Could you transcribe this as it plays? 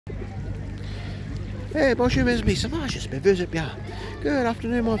Hey, bonjour, mes amis, ça va? J'espère que vous êtes bien. Good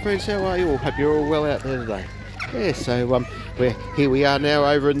afternoon, my friends. How are you all? Hope you're all well out there today. Yeah, so here we are now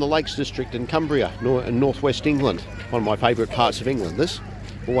over in the Lakes District in Cumbria, in northwest England. One of my favourite parts of England, this.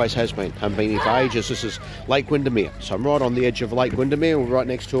 Always has been. Haven't been here for ages. This is Lake Windermere. So I'm right on the edge of Lake Windermere. We're right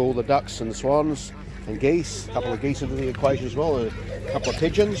next to all the ducks and swans and geese. A couple of geese into the equation as well, and a couple of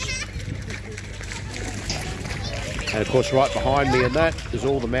pigeons. And of course right behind me in that is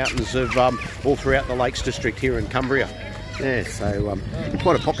all the mountains of all throughout the Lakes District here in Cumbria. Yeah, so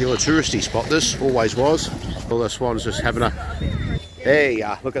quite a popular touristy spot this, always was. All the swans just having a... There you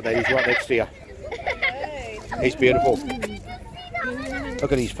are, look at that, he's right next to you. He's beautiful.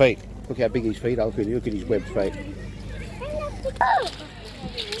 Look at his feet. Look how big his feet are. Look at his webbed feet.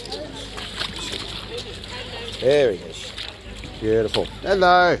 There he is. Beautiful.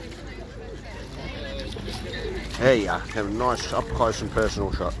 Hello. There you are. Have a nice up close and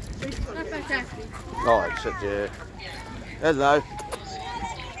personal shot. Oh, sit there. Hello.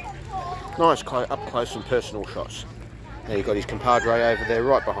 Nice up close and personal shots. There you've got his compadre over there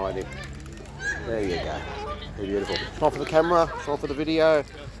right behind him. There you go. Very beautiful. Smile for the camera, smile for the video.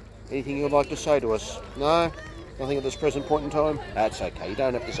 Anything you'd like to say to us? No? Nothing at this present point in time? That's okay, you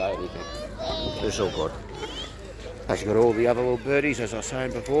don't have to say anything. It's all good. As you've got all the other little birdies, as I was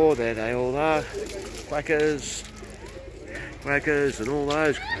saying before, there they all are. Quackers and all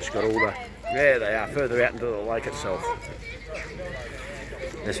those. It's got all the... There they are, further out into the lake itself.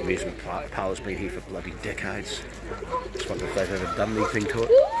 This amusement parlour's been here for bloody decades. Just wonder if they've ever done anything to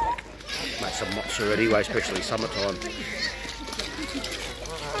it. Made some mops already, especially summertime.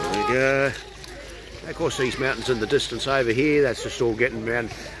 There we go. And of course these mountains in the distance over here, that's just all getting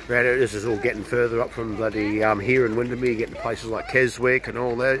round this is all getting further up from bloody here in Windermere, getting to places like Keswick and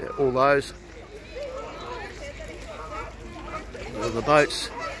all those. All the boats.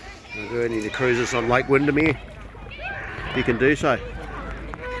 If you need to cruises on Lake Windermere, you can do so.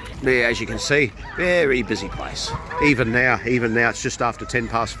 There, as you can see, very busy place. Even now, it's just after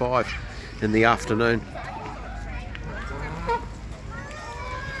 5:10 in the afternoon.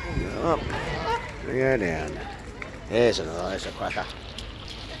 Up, we go down. There's a quacker.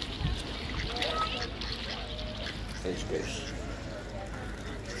 There's goose.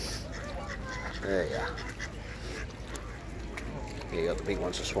 There you are. Yeah, you got the big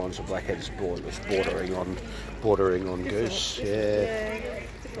ones, the swans, the blackheads, bordering on goose. Yeah.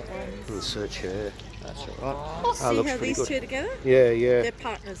 The search here. That's it, right. Oh, see how these two together? Yeah. They're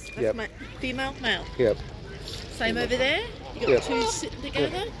partners. That's my female, male. Yep. Same over there. You got two sitting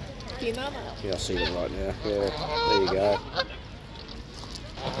together. Female, male. Yeah, I see them right now. Yeah. There you go.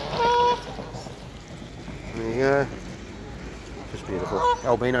 There you go. Just beautiful.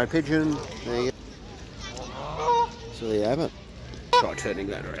 Albino pigeon. There you go. So there you have it. Try turning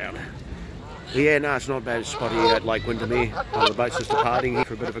that around. Yeah, no, it's not a bad spot here at Lake Windermere. The boat's just departing here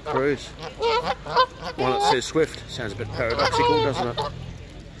for a bit of a cruise. One that says Swift. Sounds a bit paradoxical, doesn't it?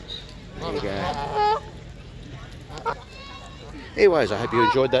 There you go. Anyways, I hope you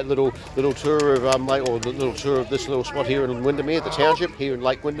enjoyed that little tour of this little spot here in Windermere, the township here in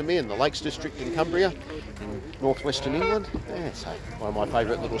Lake Windermere in the Lakes District in Cumbria, in northwestern England. Yeah, so one of my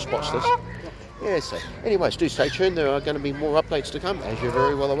favourite little spots this. Yeah, so anyways, do stay tuned. There are going to be more updates to come, as you're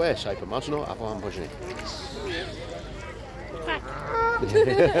very well aware. So for maintenant, au revoir, bonjour.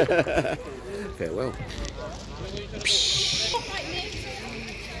 Farewell.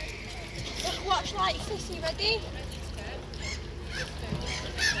 Watch like Sissy, ready?